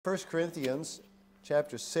1 Corinthians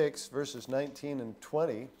chapter 6, verses 19 and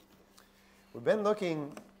 20. We've been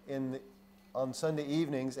looking on Sunday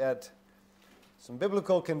evenings at some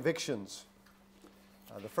biblical convictions.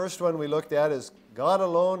 The first one we looked at is God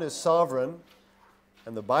alone is sovereign,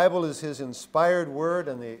 and the Bible is His inspired word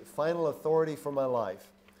and the final authority for my life.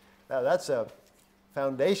 Now that's a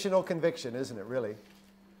foundational conviction, isn't it, really?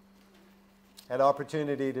 Had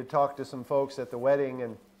opportunity to talk to some folks at the wedding,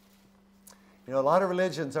 and you know, a lot of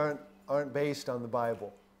religions aren't based on the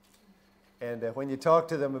Bible. And when you talk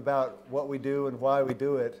to them about what we do and why we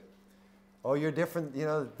do it, oh, you're different,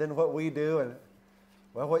 than what we do, and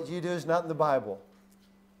well, what you do is not in the Bible.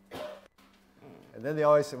 And then they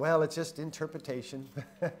always say, well, it's just interpretation.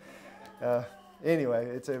 Anyway,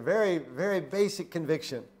 it's a very, very basic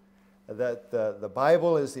conviction that the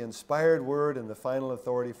Bible is the inspired word and the final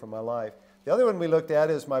authority for my life. The other one we looked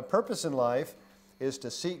at is my purpose in life is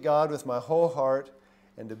to seek God with my whole heart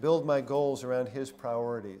and to build my goals around His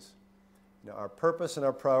priorities. Our purpose and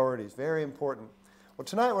our priorities, very important. Well,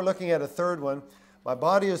 tonight we're looking at a third one. My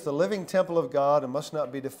body is the living temple of God and must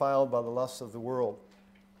not be defiled by the lusts of the world.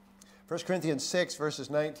 1 Corinthians 6,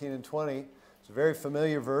 verses 19 and 20. It's a very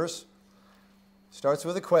familiar verse. Starts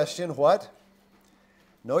with a question, what?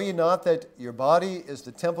 Know ye not that your body is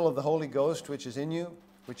the temple of the Holy Ghost which is in you,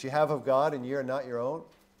 which you have of God, and ye are not your own?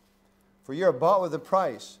 For you are bought with a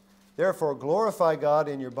price. Therefore glorify God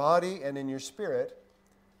in your body and in your spirit,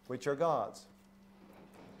 which are God's.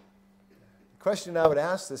 The question I would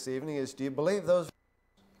ask this evening is, do you believe those?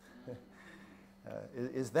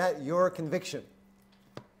 Is that your conviction?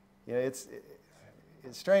 It's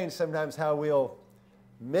strange sometimes how we'll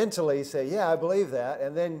mentally say, yeah, I believe that,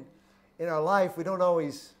 and then in our life we don't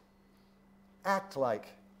always act like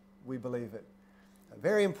we believe it.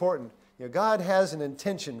 Very important. God has an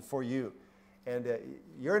intention for you, and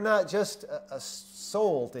you're not just a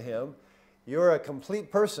soul to Him. You're a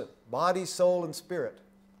complete person, body, soul, and spirit.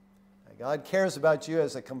 God cares about you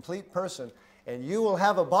as a complete person, and you will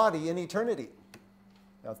have a body in eternity.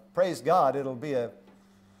 Now, praise God, it'll be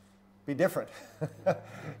different.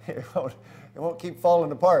 It won't keep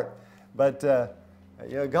falling apart. But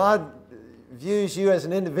God views you as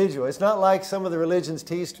an individual. It's not like some of the religions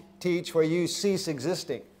teach where you cease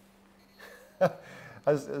existing.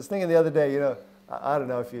 I was thinking the other day, I don't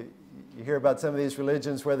know if you hear about some of these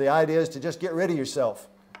religions where the idea is to just get rid of yourself.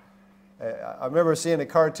 I remember seeing a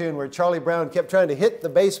cartoon where Charlie Brown kept trying to hit the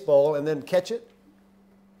baseball and then catch it.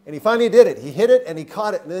 And he finally did it. He hit it and he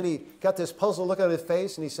caught it, and then he got this puzzled look on his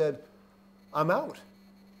face and he said, I'm out.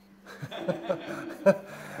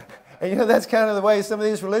 And that's kind of the way some of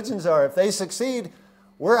these religions are. If they succeed,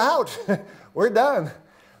 we're out. We're done.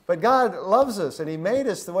 But God loves us, and He made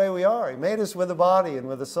us the way we are. He made us with a body and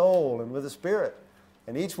with a soul and with a spirit.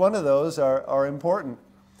 And each one of those are important.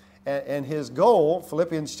 And His goal,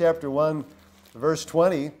 Philippians chapter 1, verse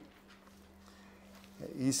 20,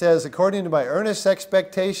 He says, according to my earnest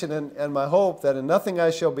expectation and my hope that in nothing I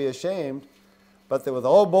shall be ashamed, but that with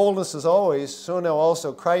all boldness as always, so now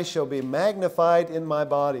also Christ shall be magnified in my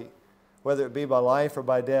body, whether it be by life or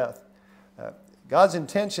by death. God's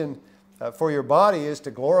intention for your body is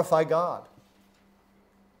to glorify God.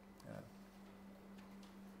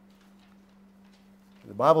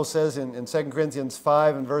 The Bible says in 2 Corinthians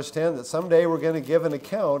 5 and verse 10 that someday we're going to give an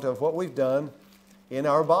account of what we've done in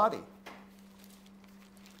our body.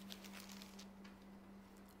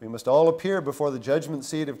 We must all appear before the judgment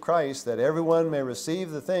seat of Christ, that everyone may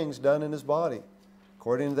receive the things done in his body,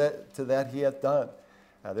 according to that he hath done.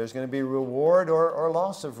 There's going to be reward or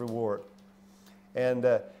loss of reward. And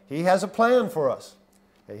He has a plan for us.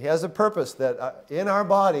 He has a purpose that in our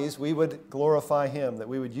bodies we would glorify Him, that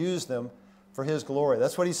we would use them for His glory.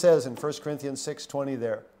 That's what He says in 1 Corinthians 6:20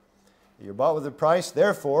 there. You're bought with a price,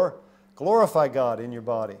 therefore glorify God in your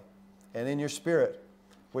body and in your spirit,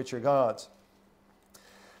 which are God's.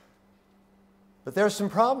 But there's some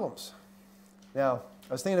problems. Now,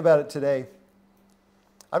 I was thinking about it today.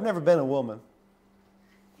 I've never been a woman,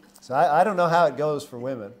 so I don't know how it goes for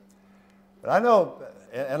women. But I know,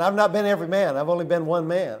 and I've not been every man. I've only been one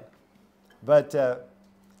man. But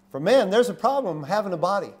for men, there's a problem having a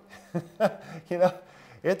body.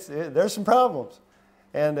 There's some problems.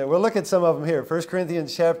 And we'll look at some of them here. 1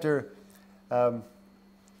 Corinthians chapter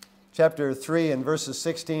 3 and verses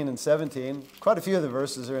 16 and 17. Quite a few of the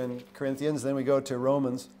verses are in Corinthians. Then we go to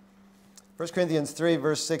Romans. 1 Corinthians 3,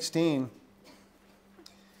 verse 16.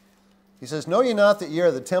 He says, know ye not that ye are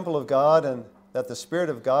the temple of God, and that the Spirit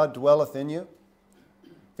of God dwelleth in you?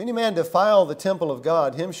 If any man defile the temple of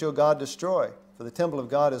God, him shall God destroy. For the temple of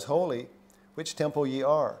God is holy, which temple ye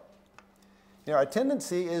are. Our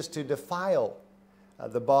tendency is to defile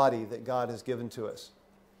the body that God has given to us.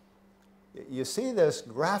 You see this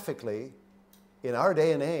graphically in our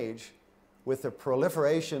day and age with the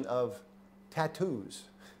proliferation of tattoos.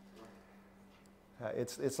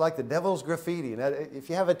 It's like the devil's graffiti. Now, if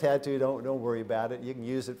you have a tattoo, don't worry about it. You can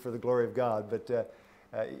use it for the glory of God. But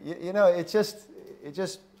you know, it's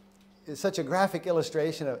such a graphic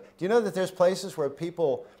illustration of. Do you know that there's places where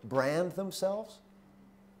people brand themselves?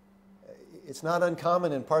 It's not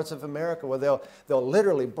uncommon in parts of America where they'll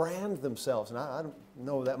literally brand themselves, and I don't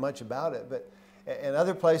know that much about it. But in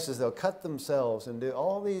other places, they'll cut themselves and do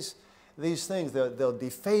all these things. They'll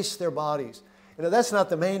deface their bodies. You know, that's not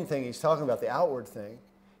the main thing he's talking about, the outward thing.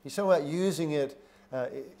 He's talking about using it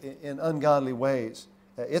in ungodly ways.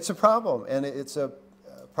 It's a problem, and it's a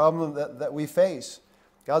problem that we face.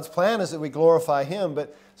 God's plan is that we glorify Him,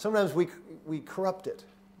 but sometimes we corrupt it.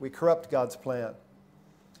 We corrupt God's plan.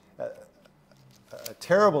 A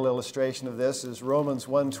terrible illustration of this is Romans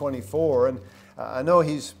 1:24, and I know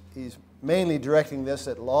he's mainly directing this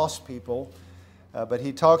at lost people, but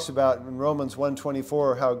he talks about in Romans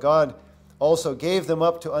 1:24 how God also gave them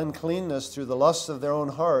up to uncleanness through the lusts of their own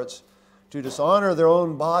hearts, to dishonor their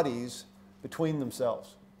own bodies between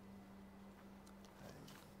themselves.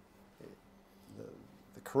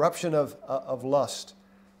 The corruption of lust.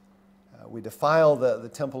 We defile the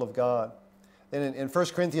temple of God. Then in 1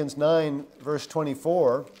 Corinthians 9, verse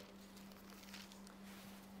 24, 1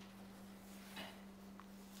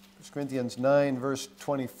 Corinthians 9, verse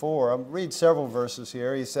 24, I'll read several verses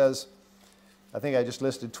here. He says, I think I just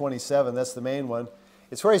listed 27, that's the main one.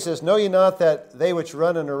 It's where he says, Know ye not that they which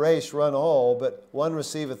run in a race run all, but one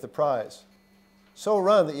receiveth the prize? So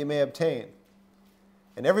run that ye may obtain.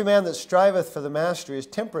 And every man that striveth for the mastery is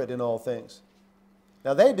temperate in all things.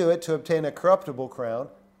 Now they do it to obtain a corruptible crown,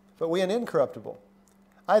 but we an incorruptible.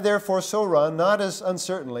 I therefore so run, not as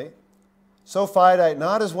uncertainly, so fight I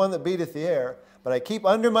not as one that beateth the air, but I keep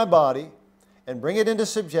under my body, and bring it into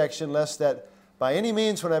subjection, lest that by any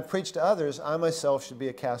means when I preach to others, I myself should be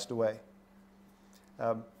a castaway.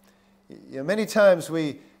 Many times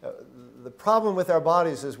the problem with our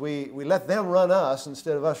bodies is we let them run us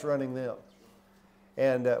instead of us running them.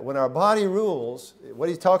 And when our body rules, what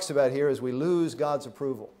he talks about here is we lose God's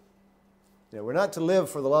approval. You know, we're not to live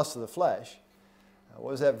for the lust of the flesh.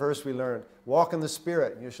 What was that verse we learned? Walk in the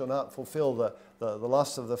Spirit, and you shall not fulfill the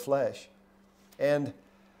lusts of the flesh. And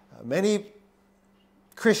many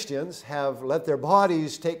Christians have let their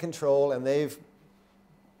bodies take control, and they've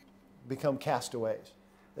become castaways.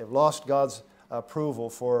 They've lost God's approval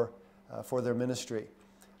for their ministry.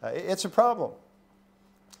 It's a problem.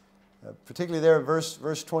 Particularly there in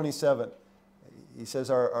verse 27. He says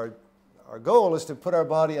our goal is to put our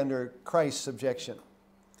body under Christ's subjection.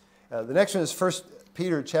 The next one is 1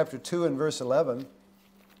 Peter chapter 2 and verse 11.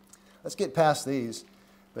 Let's get past these,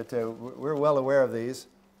 but we're well aware of these.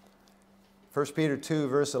 1 Peter 2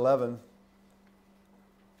 verse 11.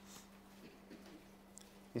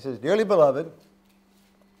 He says, Dearly beloved,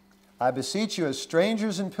 I beseech you as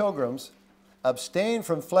strangers and pilgrims, abstain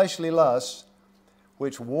from fleshly lusts,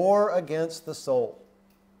 which war against the soul.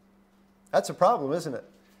 That's a problem, isn't it?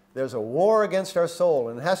 There's a war against our soul,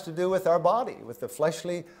 and it has to do with our body, with the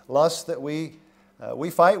fleshly lusts that we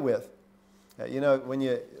fight with.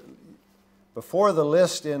 Before the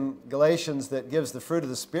list in Galatians that gives the fruit of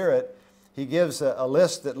the Spirit, he gives a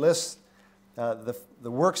list that lists the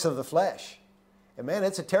works of the flesh. And man,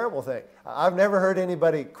 it's a terrible thing. I've never heard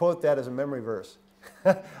anybody quote that as a memory verse.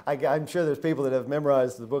 I'm sure there's people that have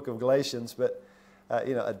memorized the book of Galatians, but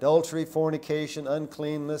adultery, fornication,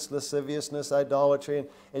 uncleanness, lasciviousness, idolatry, and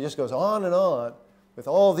it just goes on with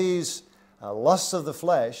all these lusts of the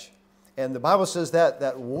flesh. And the Bible says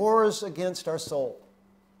that wars against our soul.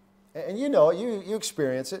 And you know it, you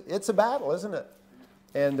experience it. It's a battle, isn't it?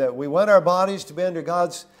 And we want our bodies to be under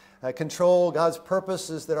God's control. God's purpose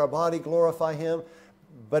is that our body glorify Him,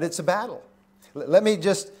 but it's a battle. Let me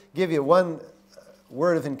just give you one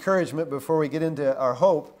word of encouragement before we get into our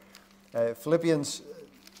hope. Philippians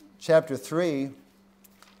chapter 3,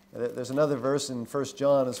 there's another verse in 1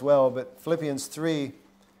 John as well, but Philippians 3,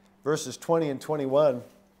 verses 20 and 21.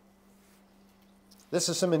 This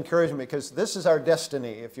is some encouragement because this is our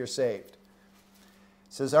destiny if you're saved. It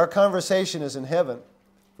says, Our conversation is in heaven,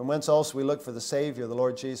 from whence also we look for the Savior, the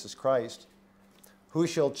Lord Jesus Christ, who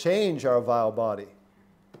shall change our vile body,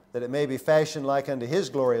 that it may be fashioned like unto His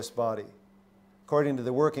glorious body, according to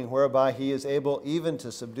the working whereby He is able even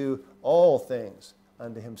to subdue all things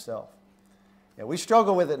unto Himself. Now, we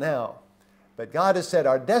struggle with it now, but God has said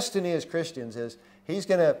our destiny as Christians is He's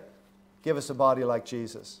going to give us a body like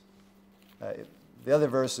Jesus. The other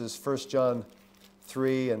verse is 1 John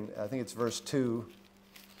 3, and I think it's verse 2.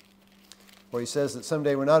 where he says that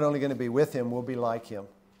someday we're not only going to be with him, we'll be like him.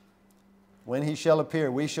 When he shall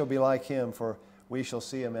appear, we shall be like him, for we shall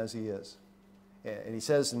see him as he is. And he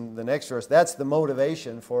says in the next verse, that's the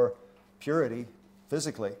motivation for purity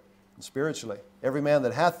physically and spiritually. Every man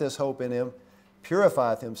that hath this hope in him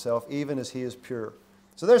purifieth himself, even as he is pure.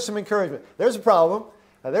 So there's some encouragement. There's a problem.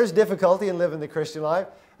 There's difficulty in living the Christian life.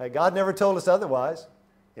 God never told us otherwise.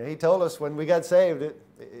 He told us when we got saved,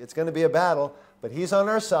 it's going to be a battle, but he's on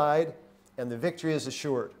our side, and the victory is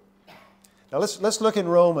assured. Now let's look in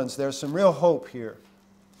Romans. There's some real hope here.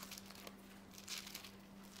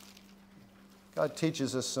 God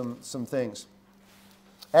teaches us some things.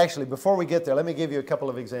 Actually, before we get there, let me give you a couple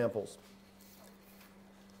of examples.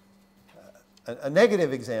 A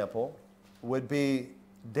negative example would be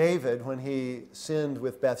David when he sinned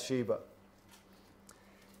with Bathsheba.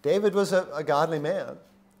 David was a godly man,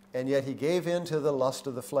 and yet he gave in to the lust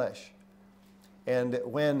of the flesh. And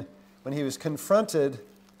when he was confronted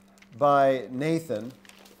by Nathan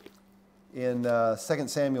in 2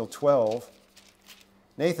 Samuel 12,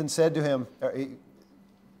 Nathan said to him,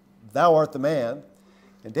 "Thou art the man."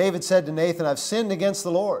 And David said to Nathan, "I've sinned against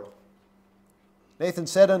the Lord." Nathan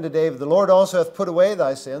said unto David, "The Lord also hath put away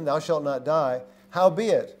thy sin, thou shalt not die.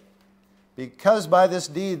 Howbeit, because by this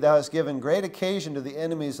deed thou hast given great occasion to the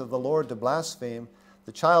enemies of the Lord to blaspheme,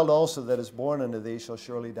 the child also that is born unto thee shall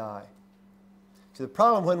surely die." See, the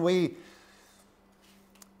problem when we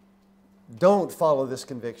don't follow this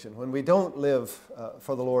conviction, when we don't live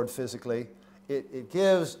for the Lord physically, it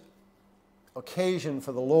gives occasion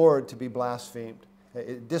for the Lord to be blasphemed.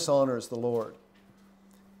 It dishonors the Lord.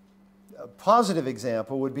 A positive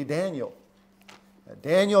example would be Daniel.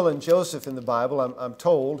 Daniel and Joseph in the Bible, I'm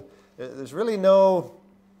told, there's really no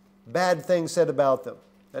bad things said about them.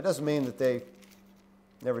 That doesn't mean that they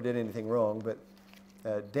never did anything wrong,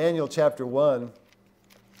 but Daniel chapter 1,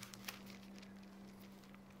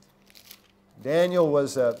 Daniel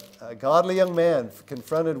was a godly young man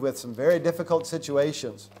confronted with some very difficult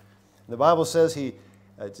situations. The Bible says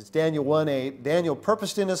it's Daniel 1:8, Daniel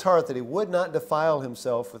purposed in his heart that he would not defile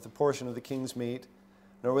himself with the portion of the king's meat,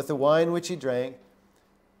 nor with the wine which he drank.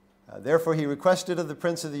 Therefore he requested of the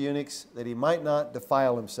prince of the eunuchs that he might not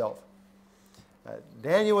defile himself.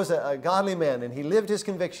 Daniel was a godly man, and he lived his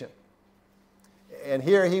conviction. And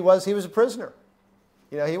here he was a prisoner.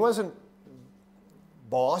 He wasn't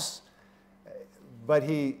boss, but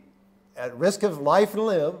he, at risk of life and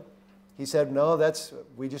limb, he said, "No,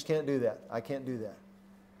 we just can't do that. I can't do that."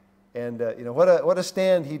 And what a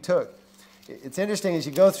stand he took. It's interesting as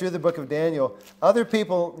you go through the book of Daniel, other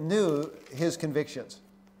people knew his convictions.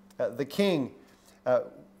 The king,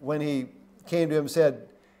 when he came to him, said,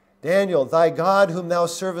 "Daniel, thy God whom thou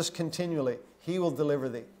servest continually, he will deliver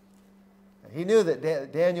thee." He knew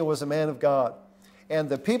that Daniel was a man of God. And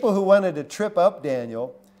the people who wanted to trip up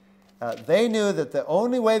Daniel, they knew that the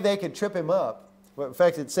only way they could trip him up, well, in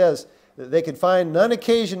fact it says that they could find none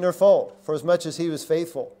occasion nor fault, for as much as he was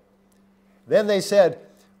faithful. Then they said,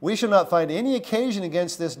 "We shall not find any occasion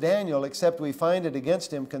against this Daniel, except we find it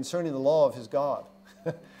against him concerning the law of his God."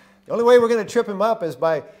 The only way we're going to trip him up is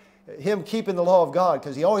by him keeping the law of God,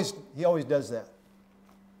 because he always does that.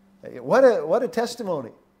 What a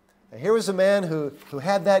testimony. Here was a man who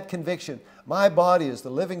had that conviction. My body is the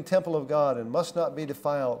living temple of God and must not be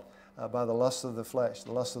defiled by the lust of the flesh,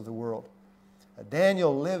 the lust of the world.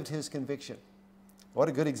 Daniel lived his conviction. What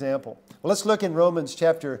a good example. Well, let's look in Romans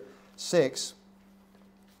chapter 6.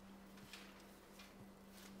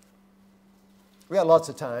 We got lots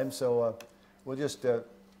of time, so we'll just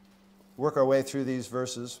work our way through these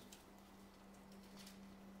verses.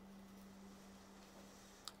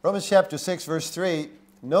 Romans chapter 6, verse 3,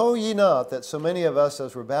 "Know ye not that so many of us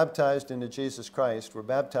as were baptized into Jesus Christ were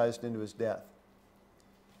baptized into his death?"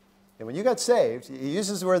 And when you got saved, he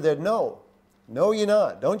uses the word there, know. Know ye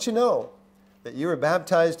not. Don't you know that you were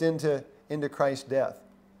baptized into Christ's death?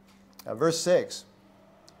 Verse 6,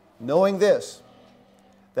 "Knowing this,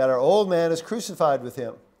 that our old man is crucified with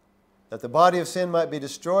him, that the body of sin might be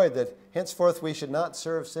destroyed, that henceforth we should not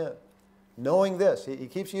serve sin." Knowing this. He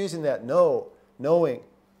keeps using that, knowing.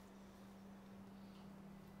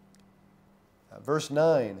 Verse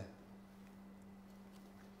 9,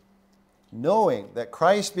 "Knowing that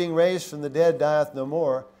Christ being raised from the dead dieth no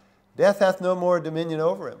more, death hath no more dominion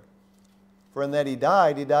over him. For in that he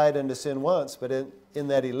died unto sin once, but in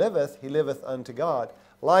that he liveth unto God.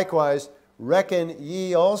 Likewise, reckon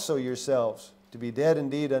ye also yourselves to be dead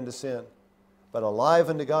indeed unto sin, but alive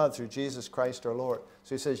unto God through Jesus Christ our Lord."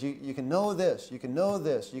 So he says, you can know this, you can know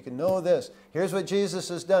this, you can know this. Here's what Jesus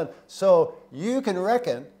has done. So you can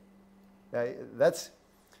reckon. Now, that's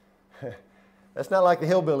not like the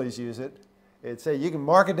hillbillies use it. It'd say you can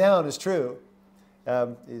mark it down as true.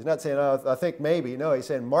 He's not saying, oh, I think maybe. No, he's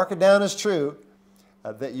saying mark it down as true,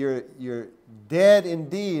 that you're dead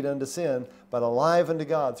indeed unto sin, but alive unto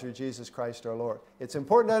God through Jesus Christ our Lord. It's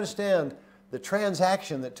important to understand the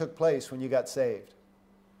transaction that took place when you got saved.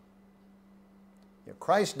 You know,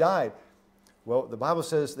 Christ died. Well, the Bible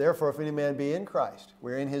says, therefore, if any man be in Christ,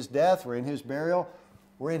 we're in His death, we're in His burial,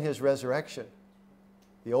 we're in His resurrection.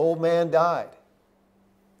 The old man died.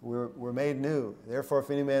 We're made new. Therefore, if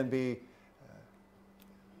any man be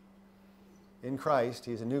in Christ,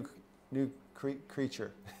 he's a new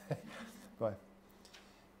creature. Go ahead.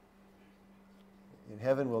 In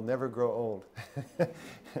heaven, we'll never grow old.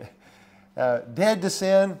 Dead to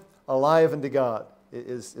sin, alive unto God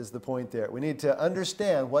is the point there. We need to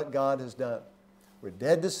understand what God has done. We're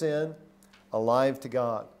dead to sin, alive to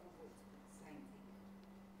God.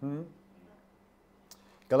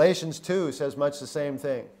 Galatians 2 says much the same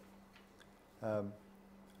thing. I'm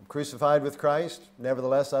crucified with Christ,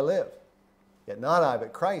 nevertheless I live. Yet not I,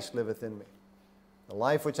 but Christ liveth in me. The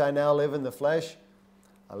life which I now live in the flesh,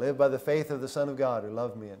 I live by the faith of the Son of God who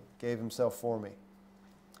loved me and gave Himself for me.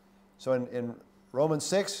 So in Romans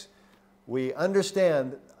 6, we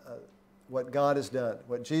understand what God has done,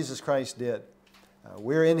 what Jesus Christ did.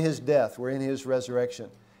 We're in His death, we're in His resurrection.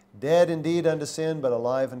 Dead indeed unto sin, but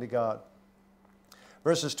alive unto God.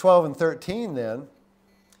 Verses 12 and 13 then,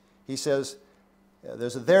 he says,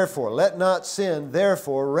 there's a therefore. Let not sin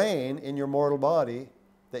therefore reign in your mortal body,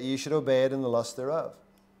 that ye should obey it in the lust thereof.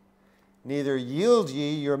 Neither yield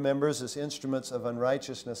ye your members as instruments of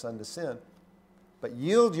unrighteousness unto sin, but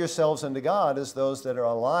yield yourselves unto God as those that are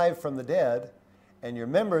alive from the dead, and your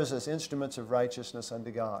members as instruments of righteousness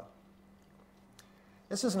unto God.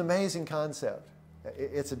 This is an amazing concept.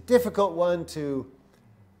 It's a difficult one to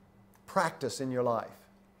practice in your life.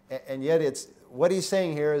 And yet it's what he's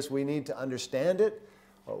saying here is we need to understand it,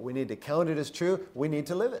 we need to count it as true, we need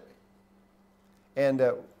to live it. And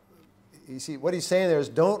you see, what he's saying there is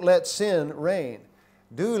don't let sin reign.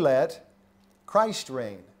 Do let Christ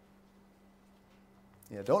reign.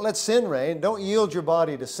 You know, don't let sin reign. Don't yield your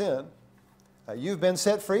body to sin. You've been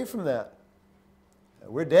set free from that.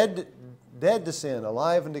 We're dead to sin,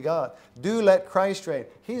 alive unto God. Do let Christ reign.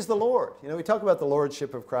 He's the Lord. You know, we talk about the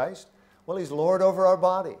lordship of Christ. Well, He's Lord over our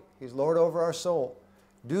body. He's Lord over our soul.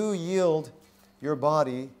 Do yield your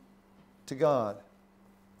body to God.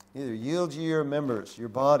 Neither yield ye your members, your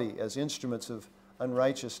body, as instruments of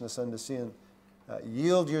unrighteousness unto sin.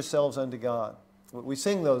 Yield yourselves unto God. We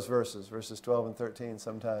sing those verses, verses 12 and 13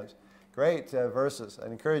 sometimes. Great verses. I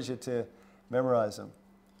encourage you to memorize them.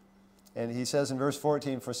 And he says in verse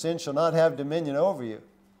 14, for sin shall not have dominion over you.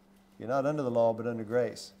 You're not under the law, but under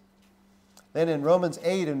grace. Then in Romans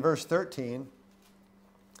 8 and verse 13,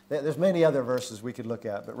 there's many other verses we could look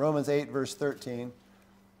at, but Romans 8 verse 13,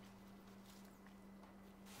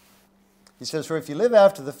 he says, for if you live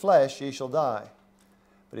after the flesh, ye shall die.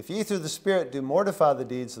 But if ye through the Spirit do mortify the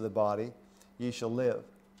deeds of the body, ye shall live.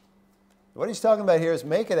 What he's talking about here is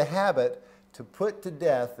make it a habit to put to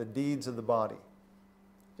death the deeds of the body.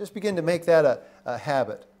 Just begin to make that a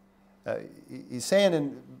habit. He's saying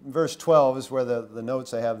in verse 12 is where the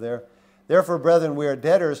notes I have there. Therefore, brethren, we are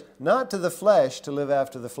debtors not to the flesh to live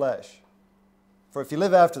after the flesh. For if you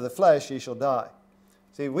live after the flesh, ye shall die.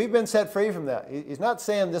 See, we've been set free from that. He's not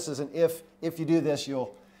saying this is an if you do this,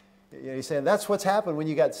 you'll. He's saying that's what's happened when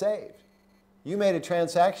you got saved. You made a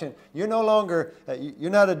transaction. You're no longer, you're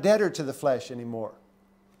not a debtor to the flesh anymore.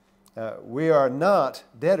 We are not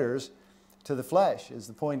debtors to the flesh, is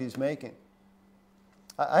the point he's making.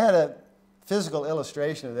 I had a physical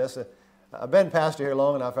illustration of this. I've been pastor here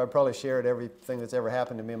long enough, I've probably shared everything that's ever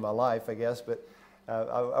happened to me in my life, I guess. But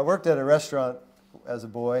I worked at a restaurant as a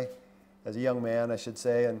boy, as a young man, I should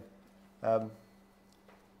say. And I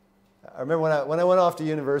remember when I went off to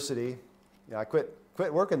university, I quit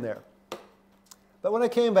working there. But when I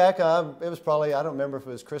came back, it was probably, I don't remember if it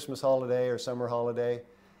was Christmas holiday or summer holiday.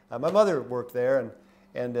 My mother worked there,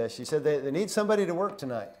 and she said, they need somebody to work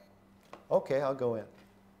tonight. Okay, I'll go in.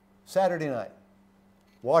 Saturday night.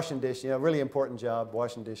 Washing dishes, really important job,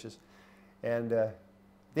 washing dishes. And at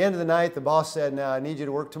the end of the night, the boss said, now I need you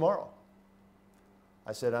to work tomorrow.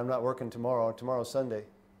 I said, I'm not working tomorrow. Tomorrow's Sunday.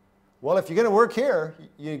 Well, if you're going to work here,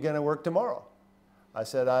 you're going to work tomorrow. I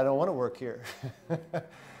said, I don't want to work here.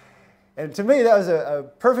 And to me, that was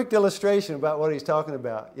a perfect illustration about what he's talking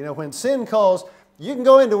about. When sin calls, you can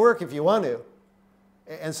go into work if you want to.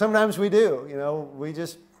 And sometimes we do. We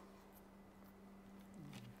just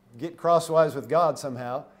get crosswise with God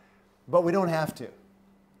somehow, but we don't have to.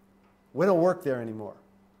 We don't work there anymore.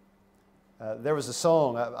 There was a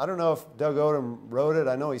song, I don't know if Doug Odom wrote it,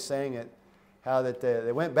 I know he sang it. how that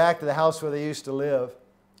they went back to the house where they used to live.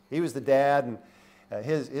 He was the dad, and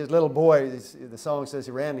his little boy, the song says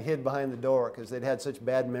he ran and hid behind the door because they'd had such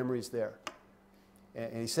bad memories there.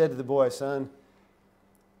 And he said to the boy, "Son,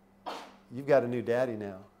 you've got a new daddy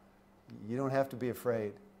now. You don't have to be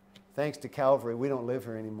afraid. Thanks to Calvary, we don't live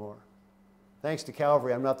here anymore. Thanks to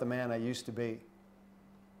Calvary, I'm not the man I used to be."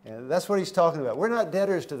 And that's what he's talking about. We're not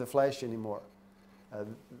debtors to the flesh anymore.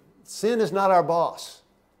 Sin is not our boss.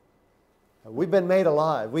 We've been made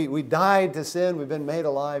alive. We died to sin. We've been made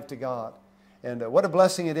alive to God. And what a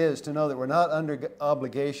blessing it is to know that we're not under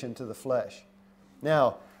obligation to the flesh.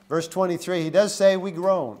 Now, verse 23, he does say we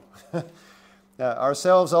groan.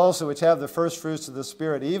 Ourselves also, which have the first fruits of the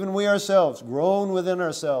Spirit, even we ourselves groan within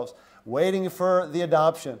ourselves, waiting for the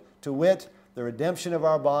adoption, to wit, the redemption of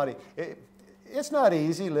our body. It's not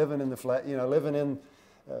easy living in the flesh, living in,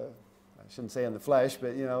 I shouldn't say in the flesh,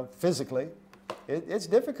 but, physically. It's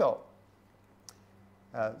difficult.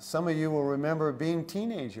 Some of you will remember being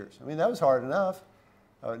teenagers. I mean, that was hard enough.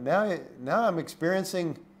 Now I'm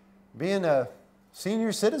experiencing being a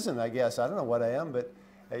senior citizen, I guess. I don't know what I am, but,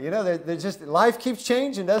 life keeps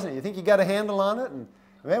changing, doesn't it? You think you got a handle on it, and,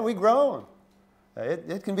 man, we grow.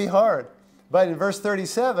 It can be hard. But in verse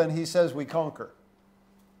 37, he says we conquer.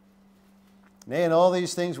 Nay, in all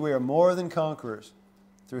these things we are more than conquerors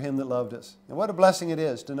through him that loved us. And what a blessing it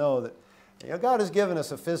is to know that God has given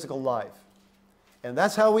us a physical life. And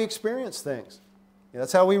that's how we experience things.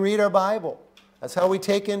 That's how we read our Bible. That's how we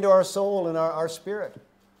take into our soul and our spirit.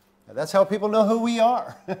 That's how people know who we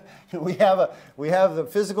are. we have the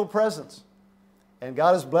physical presence. And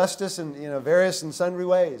God has blessed us in various and sundry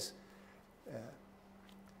ways.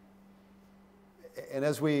 And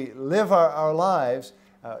as we live our lives,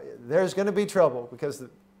 there's going to be trouble because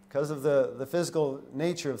of the physical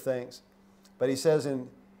nature of things. But he says in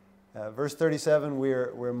verse 37,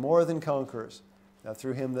 we're more than conquerors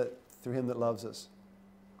through him that loves us.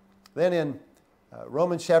 Then in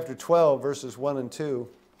Romans chapter 12, verses 1 and 2,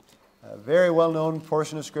 a very well-known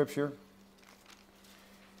portion of Scripture,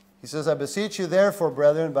 he says, "I beseech you therefore,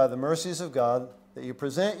 brethren, by the mercies of God, that you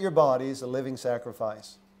present your bodies a living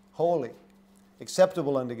sacrifice, holy,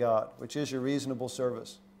 acceptable unto God, which is your reasonable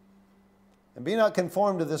service. And be not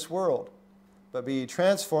conformed to this world, but be ye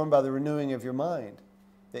transformed by the renewing of your mind,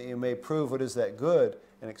 that you may prove what is that good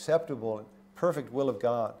and acceptable and perfect will of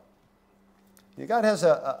God." God has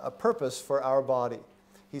a purpose for our body.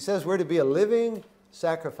 He says we're to be a living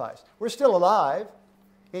sacrifice. We're still alive.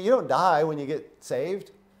 You don't die when you get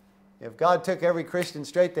saved. If God took every Christian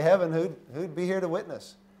straight to heaven, who'd be here to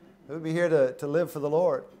witness? Who'd be here to live for the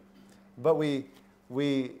Lord? But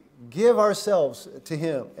we give ourselves to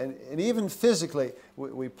him. And even physically,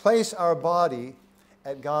 we place our body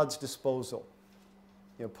at God's disposal.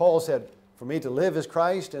 Paul said, "For me to live is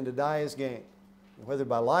Christ and to die is gain," whether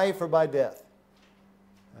by life or by death.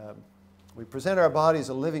 We present our bodies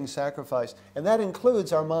a living sacrifice, and that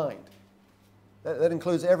includes our mind. That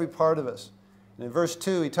includes every part of us. And in verse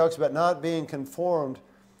 2, he talks about not being conformed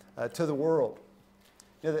to the world.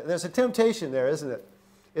 There's a temptation there, isn't it?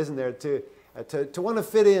 Isn't there, to want to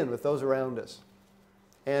fit in with those around us.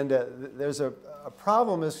 And there's a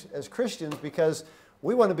problem as Christians because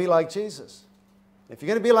we want to be like Jesus. If you're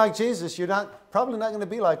going to be like Jesus, you're probably not going to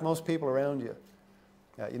be like most people around you.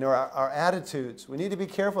 Our attitudes. We need to be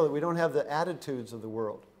careful that we don't have the attitudes of the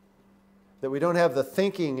world, that we don't have the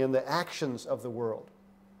thinking and the actions of the world,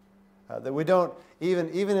 that we don't,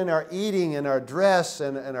 even in our eating and our dress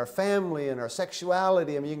and our family and our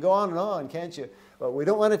sexuality, you can go on and on, can't you? But we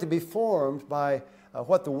don't want it to be formed by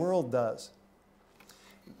what the world does.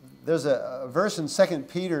 There's a verse in 2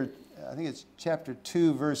 Peter, I think it's chapter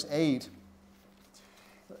 2, verse 8,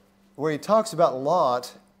 where he talks about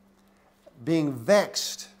Lot being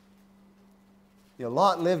vexed.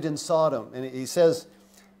 Lot lived in Sodom, and he says,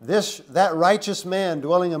 that righteous man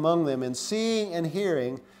dwelling among them, and seeing and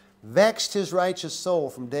hearing, vexed his righteous soul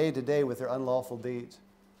from day to day with their unlawful deeds.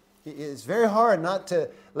 It's very hard not to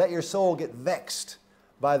let your soul get vexed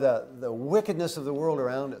by the wickedness of the world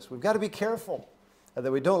around us. We've got to be careful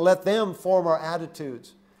that we don't let them form our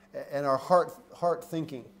attitudes and our heart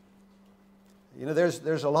thinking.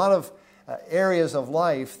 There's a lot of areas of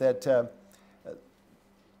life that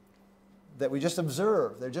we just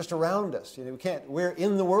observe. They're just around us. We're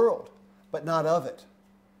in the world, but not of it.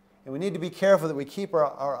 And we need to be careful that we keep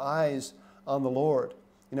our eyes on the Lord.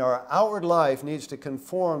 Our outward life needs to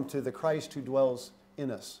conform to the Christ who dwells in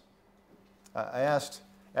us. I asked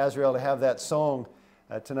Azrael to have that song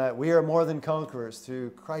tonight. We are more than conquerors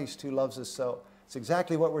through Christ who loves us so. It's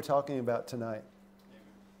exactly what we're talking about tonight.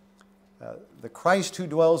 The Christ who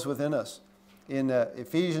dwells within us. In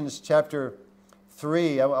Ephesians chapter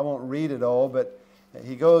 3, I won't read it all, but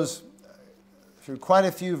he goes through quite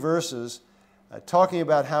a few verses talking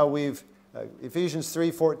about how we've, Ephesians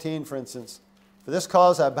 3:14, for instance, "For this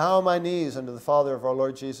cause I bow my knees unto the Father of our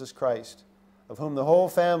Lord Jesus Christ, of whom the whole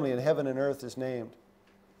family in heaven and earth is named,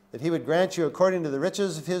 that he would grant you according to the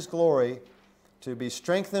riches of his glory to be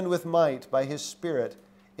strengthened with might by his Spirit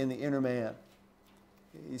in the inner man."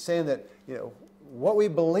 He's saying that, what we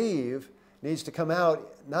believe needs to come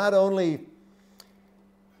out not only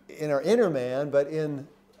in our inner man, but in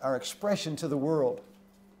our expression to the world.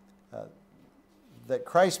 That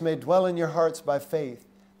Christ may dwell in your hearts by faith,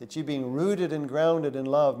 that you being rooted and grounded in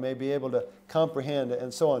love may be able to comprehend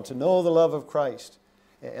and so on, to know the love of Christ.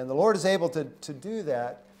 And the Lord is able to do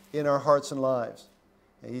that in our hearts and lives.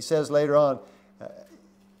 And he says later on,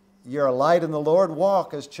 you're a light in the Lord,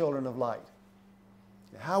 walk as children of light.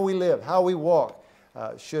 How we live, how we walk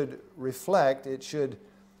should reflect, it should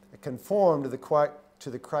conform to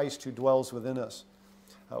the Christ who dwells within us.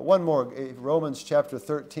 One more, Romans chapter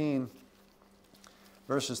 13,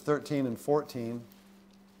 verses 13 and 14.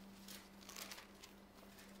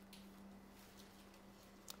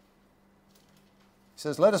 He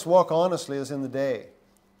says, "Let us walk honestly as in the day,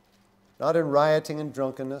 not in rioting and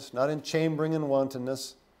drunkenness, not in chambering and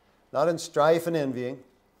wantonness, not in strife and envying,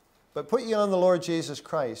 but put ye on the Lord Jesus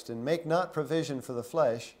Christ, and make not provision for the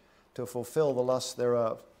flesh to fulfill the lusts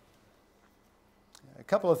thereof." A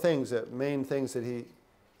couple of things, main things that he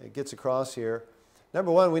gets across here.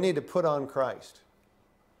 Number one, we need to put on Christ.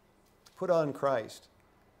 Put on Christ.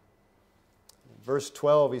 In verse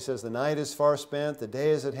 12, he says, "The night is far spent, the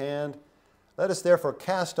day is at hand. Let us therefore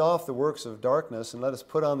cast off the works of darkness, and let us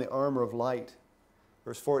put on the armor of light."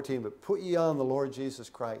 Verse 14, "But put ye on the Lord Jesus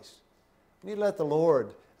Christ." We need to let the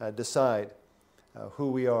Lord decide who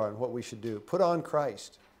we are and what we should do. Put on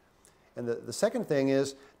Christ. And the second thing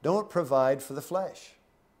is, don't provide for the flesh.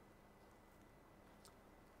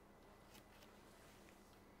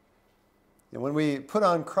 And when we put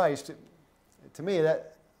on Christ, to me,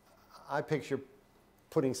 that I picture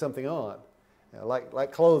putting something on,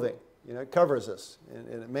 like clothing. It covers us, and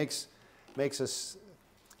it makes us,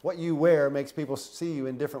 what you wear makes people see you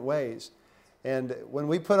in different ways. And when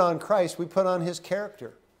we put on Christ, we put on his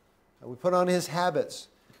character. We put on his habits.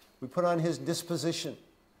 We put on his disposition.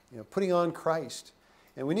 Putting on Christ.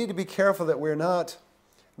 And we need to be careful that we're not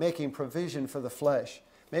making provision for the flesh.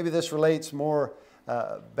 Maybe this relates more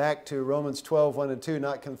back to Romans 12, 1 and 2,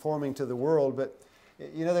 not conforming to the world. But,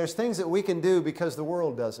 there's things that we can do because the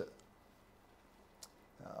world does it.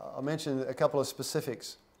 I'll mention a couple of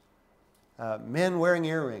specifics. Men wearing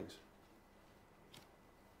earrings.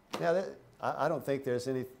 Now, I don't think there's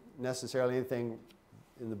necessarily anything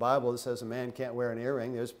in the Bible that says a man can't wear an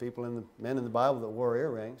earring. There's men in the Bible that wore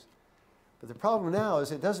earrings. But the problem now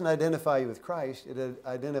is it doesn't identify you with Christ. It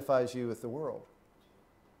identifies you with the world.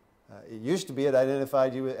 It used to be it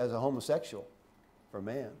identified you as a homosexual for a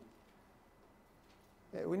man.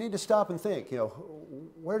 We need to stop and think,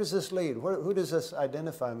 where does this lead? Who does this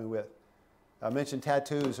identify me with? I mentioned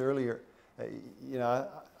tattoos earlier.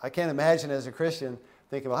 I can't imagine as a Christian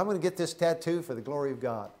thinking, well, I'm going to get this tattoo for the glory of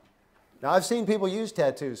God. Now, I've seen people use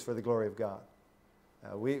tattoos for the glory of God.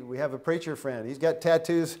 We have a preacher friend. He's got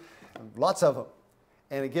tattoos, lots of them,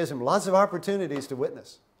 and it gives him lots of opportunities to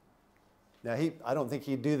witness. Now, I don't think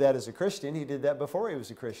he'd do that as a Christian. He did that before he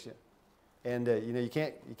was a Christian. And, you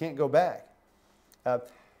can't go back.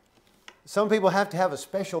 Some people have to have a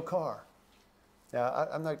special car. Now,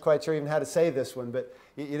 I'm not quite sure even how to say this one, but,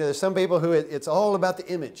 there's some people who it's all about the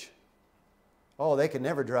image. Oh, they could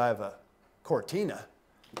never drive a Cortina,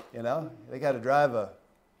 They got to drive I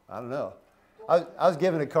don't know. I was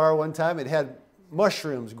given a car one time. It had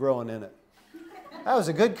mushrooms growing in it. That was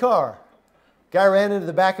a good car. Guy ran into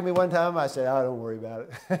the back of me one time. I said, "Oh, don't worry about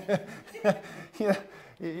it."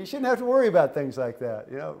 You shouldn't have to worry about things like that.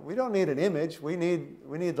 We don't need an image. We need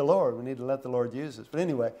the Lord. We need to let the Lord use us. But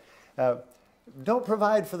anyway, don't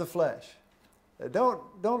provide for the flesh.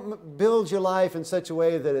 Don't build your life in such a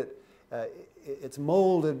way that it's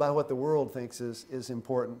molded by what the world thinks is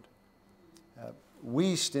important.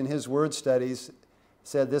 Wiest, in his word studies,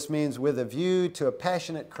 said this means with a view to a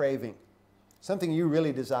passionate craving, something you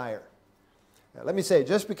really desire. Now, let me say,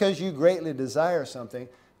 just because you greatly desire something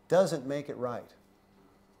doesn't make it right.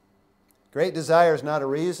 Great desire is not a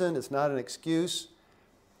reason. It's not an excuse.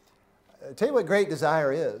 I'll tell you what great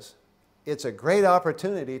desire is. It's a great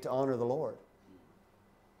opportunity to honor the Lord.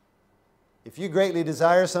 If you greatly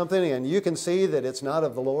desire something and you can see that it's not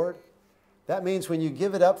of the Lord, that means when you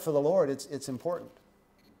give it up for the Lord, it's important.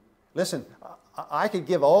 Listen, I could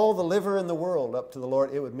give all the liver in the world up to the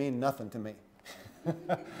Lord. It would mean nothing to me.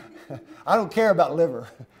 I don't care about liver.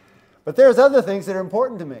 But there's other things that are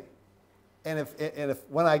important to me. And if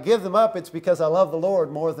when I give them up, it's because I love the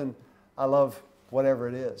Lord more than I love whatever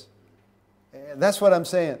it is. And that's what I'm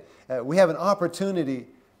saying. We have an opportunity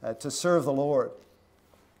to serve the Lord.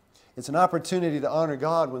 It's an opportunity to honor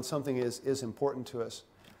God when something is important to us.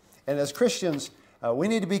 And as Christians, we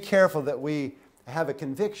need to be careful that we have a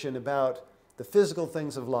conviction about the physical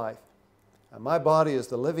things of life. My body is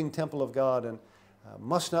the living temple of God and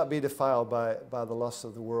must not be defiled by the lusts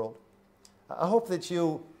of the world. I hope that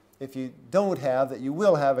you, if you don't have, that you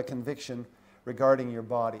will have a conviction regarding your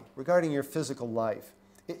body, regarding your physical life.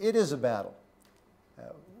 It is a battle.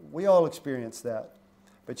 We all experience that.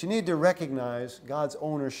 But you need to recognize God's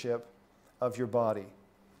ownership of your body.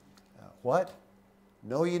 What?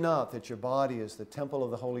 Know ye not that your body is the temple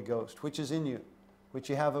of the Holy Ghost, which is in you, which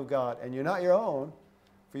you have of God, and you're not your own,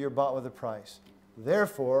 for you're bought with a price.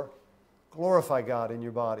 Therefore, glorify God in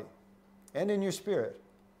your body and in your spirit,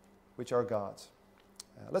 which are God's.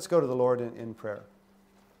 Let's go to the Lord in prayer.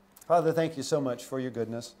 Father, thank you so much for your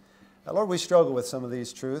goodness. Lord, we struggle with some of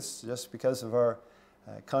these truths just because of our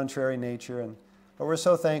contrary nature. And Lord, we're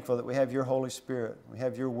so thankful that we have your Holy Spirit. We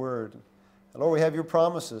have your word. Lord, we have your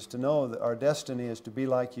promises to know that our destiny is to be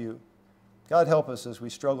like you. God, help us as we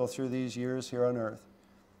struggle through these years here on earth.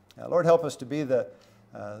 Lord, help us to be the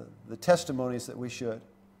testimonies that we should.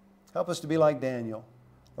 Help us to be like Daniel.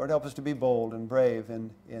 Lord, help us to be bold and brave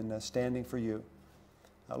in standing for you.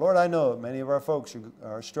 Lord, I know many of our folks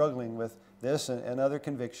are struggling with this and other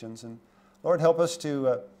convictions. And Lord, help us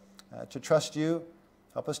to trust you.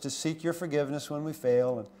 Help us to seek your forgiveness when we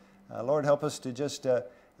fail. And Lord, help us to just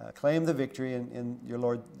claim the victory in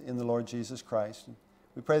the Lord Jesus Christ. And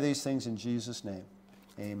we pray these things in Jesus' name.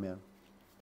 Amen.